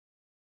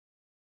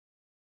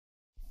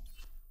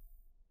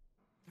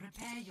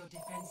Prepare your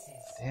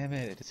defenses. Damn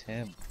it, it's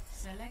him.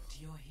 Select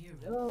your hero.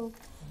 Hello.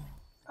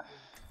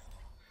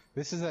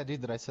 This is that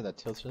dude that I said that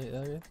tilts really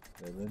earlier?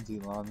 The Lindsay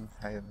Long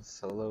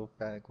solo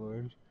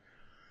Ccvanguard.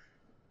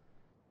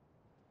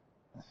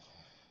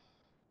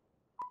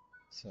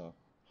 So,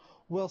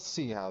 we'll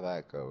see how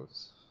that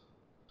goes.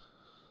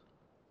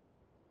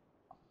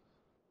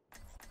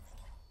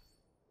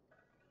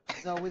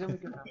 No, we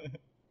don't get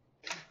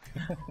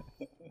that.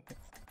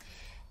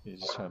 You're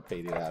just trying to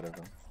bait it out of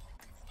him.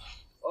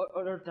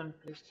 Other than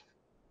please.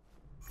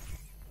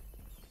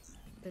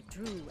 The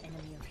true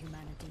enemy of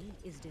humanity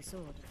is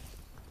disorder.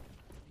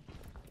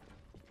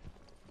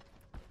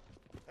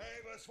 I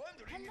was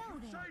wondering Hello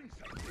if you'd there. find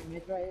something. Can you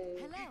try?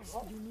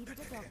 Hello, you needed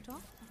a doctor?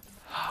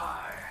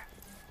 Hi.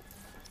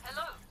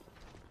 Hello.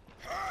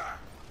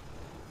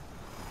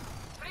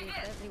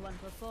 If everyone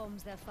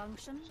performs their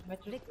function,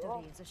 Symmetric victory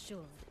roll. is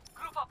assured.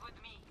 Group up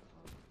with me.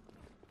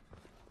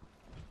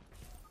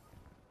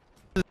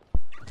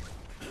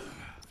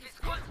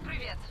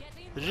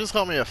 Did you just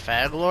call me a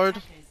fag lord?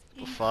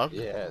 The fuck?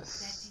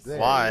 Yes. There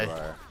Why? you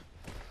are.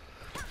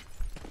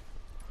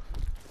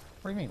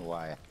 What do you mean,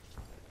 why?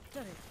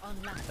 Turret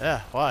online.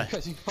 Yeah, why?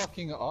 Because you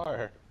fucking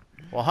are.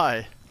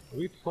 Why?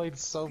 We played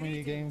so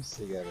many games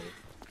together.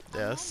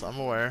 Yes, I'm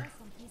aware.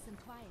 Some peace and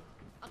quiet.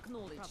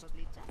 Acknowledged.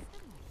 Probably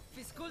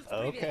just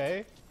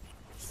Okay.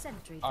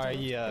 sentry Are turret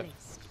you,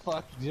 placed.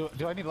 fuck,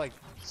 do I need to, like,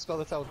 spell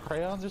this out with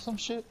crayons or some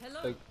shit?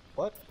 Hello? Like,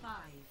 what?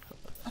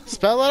 5.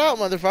 Spell it out,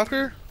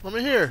 motherfucker. Let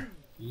me hear.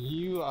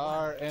 You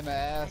are an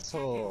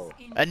asshole.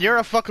 And you're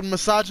a fucking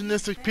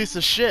misogynistic piece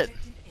of shit.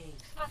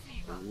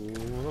 Ooh,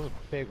 those are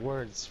big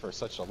words for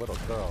such a little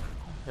girl.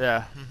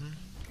 Yeah.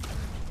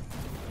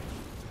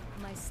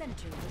 My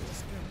sentry will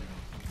destroy.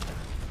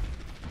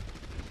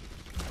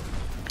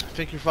 I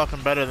think you're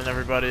fucking better than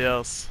everybody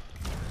else.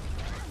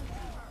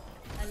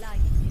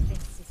 Aligning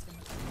defense system.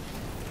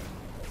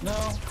 No,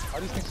 I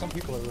just think some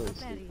people are really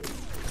stupid.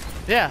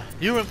 Yeah,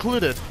 you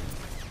included.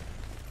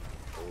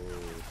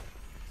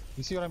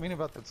 You see what I mean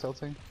about the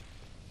tilting?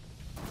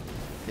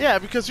 Yeah,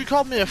 because you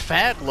called me a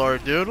fag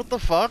lord, dude. What the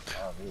fuck?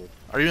 Oh, dude.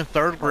 Are you in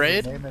 3rd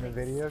grade? Name in a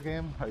video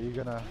game? Are you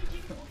gonna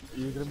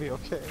be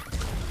okay?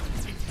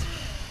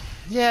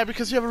 Yeah,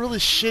 because you have a really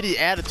shitty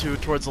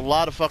attitude towards a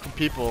lot of fucking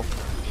people.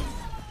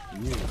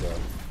 You go.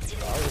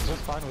 I was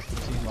just fine with the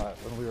team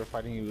when we were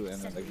fighting you in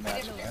the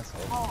match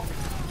cancel.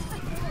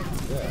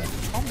 Yeah,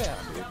 calm down,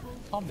 dude.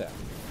 Calm down.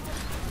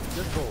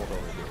 You're gold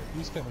over here.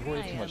 You spend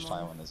way too much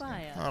time on this game.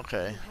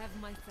 Okay. Have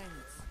my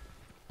thanks.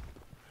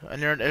 And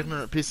you're an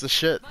ignorant piece of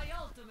shit. My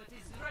ultimate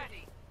is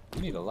ready.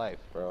 You need a life,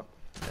 bro.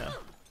 Yeah.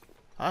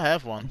 I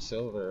have one. I'm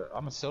silver.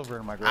 I'm a silver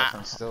and my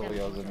girlfriend still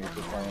yells at me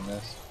for playing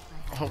this.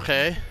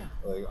 Okay.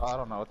 Like, I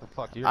don't know what the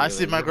fuck you're I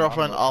see my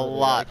girlfriend a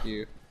lot. Like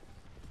you.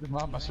 Your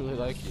mom must really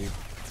like you.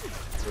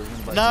 So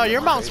No,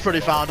 your mom's pretty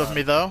fond of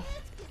me though.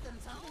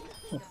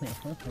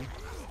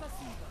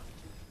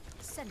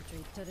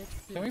 Sentry turret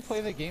Can we play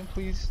the game,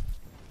 please?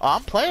 Oh,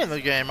 I'm playing the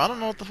game. I don't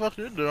know what the fuck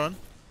you're doing.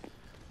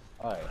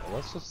 Alright,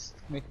 let's just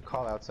make a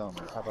call out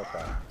only. How about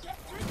that?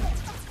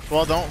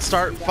 Well, don't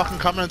start fucking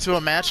coming into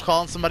a match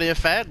calling somebody a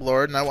fag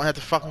lord, and I won't have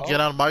to fucking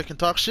get on a mic and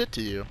talk shit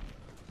to you.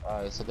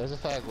 Alright, so there's a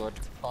fag lord.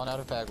 Calling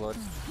out a fag lord.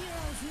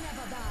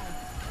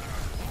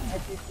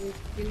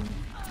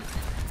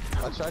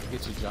 I tried to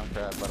get you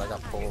Junkrat, but I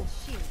got pulled.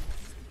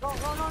 No.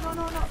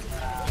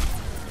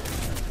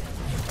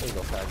 There you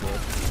go, fag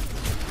lord.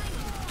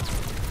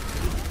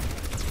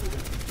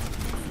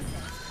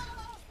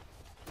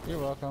 You're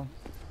welcome.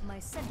 My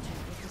sentry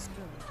will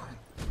destroy.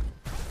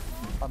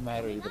 I'm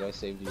mad at you that I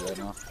saved you right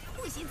now.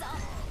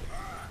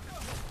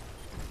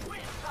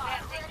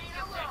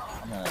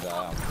 I'm gonna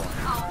die, I'm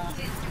fine.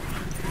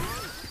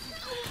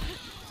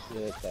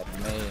 Shit, that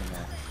main,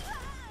 man.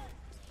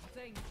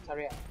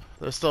 Sorry.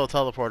 There's still a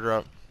teleporter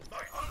up.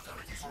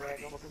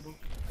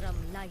 From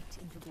light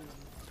into being.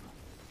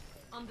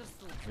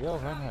 Understood. Yo,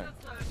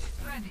 Reinhardt. Turret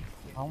is ready.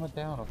 Calm it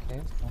down,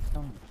 okay? Don't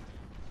tell me.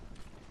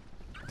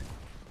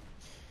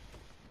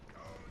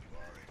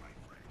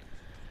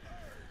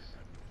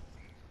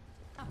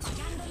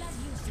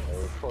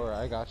 Hey, Cora,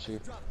 I got you.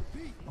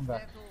 Come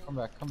back, come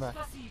back, come back.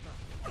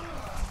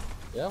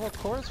 Yeah, well,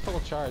 Cora's full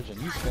charge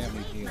and you spam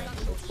me healing,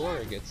 so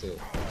Cora gets it.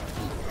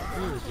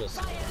 He was just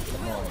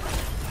annoying.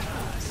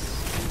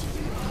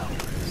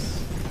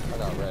 I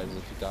got res.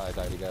 If you die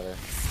together.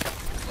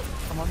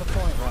 Come on the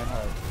point,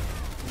 Reinhardt.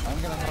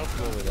 I'm gonna help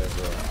you over there,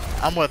 bro.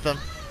 I'm with him.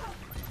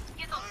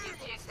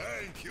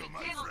 Thank you, my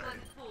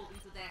friend.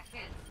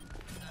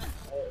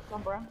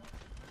 Come, bro.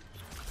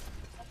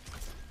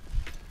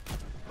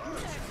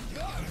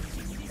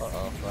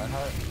 Uh-oh,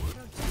 Reinhardt.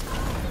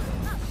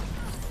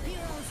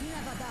 Heroes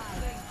never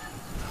die.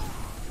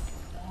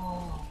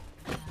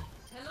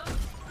 Hello?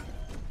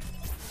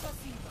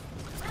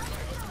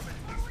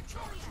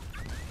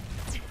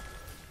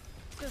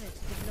 Turret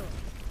deployed.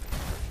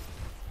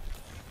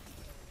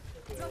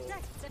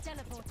 Protect the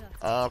teleporter.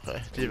 Oh, okay.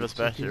 Diva's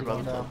back here,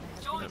 Going brother. down.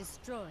 Has been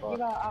destroyed. Fuck.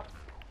 Diva up.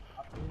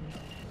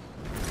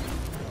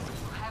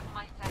 Have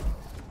my thanks.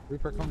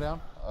 Reaper, come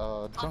down.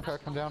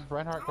 Junkrat, come down.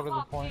 Reinhardt, go to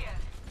the point.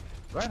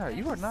 Reinhardt,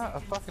 you are not a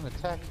fucking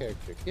attack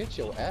character. Get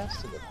your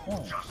ass to the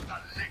point.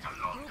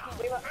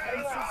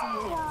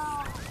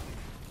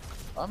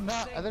 I'm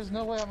not. There's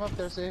no way I'm up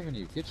there saving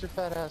you. Get your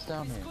fat ass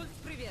down here.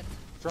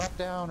 Drop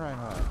down,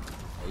 Reinhardt.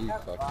 Oh, you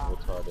fucking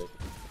retarded.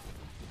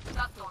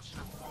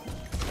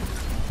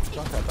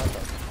 Junkrat, back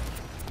up.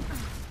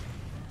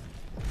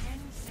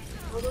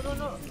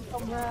 No.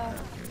 Come here.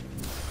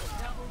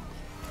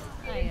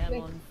 I am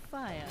on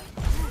fire.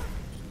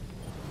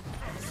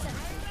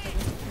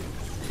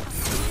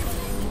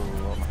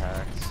 Oh, I'm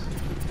hacked.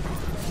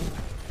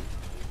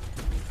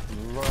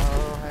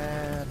 Low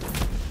hand.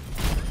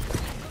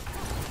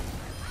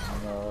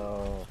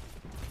 No.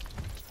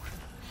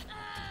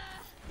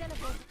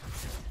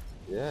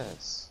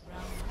 Yes.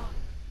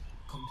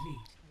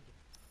 Complete.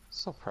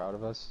 So proud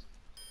of us.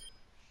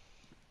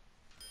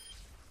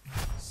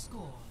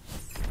 Score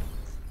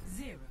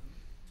 0-0.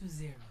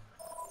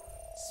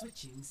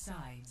 Switching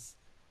sides.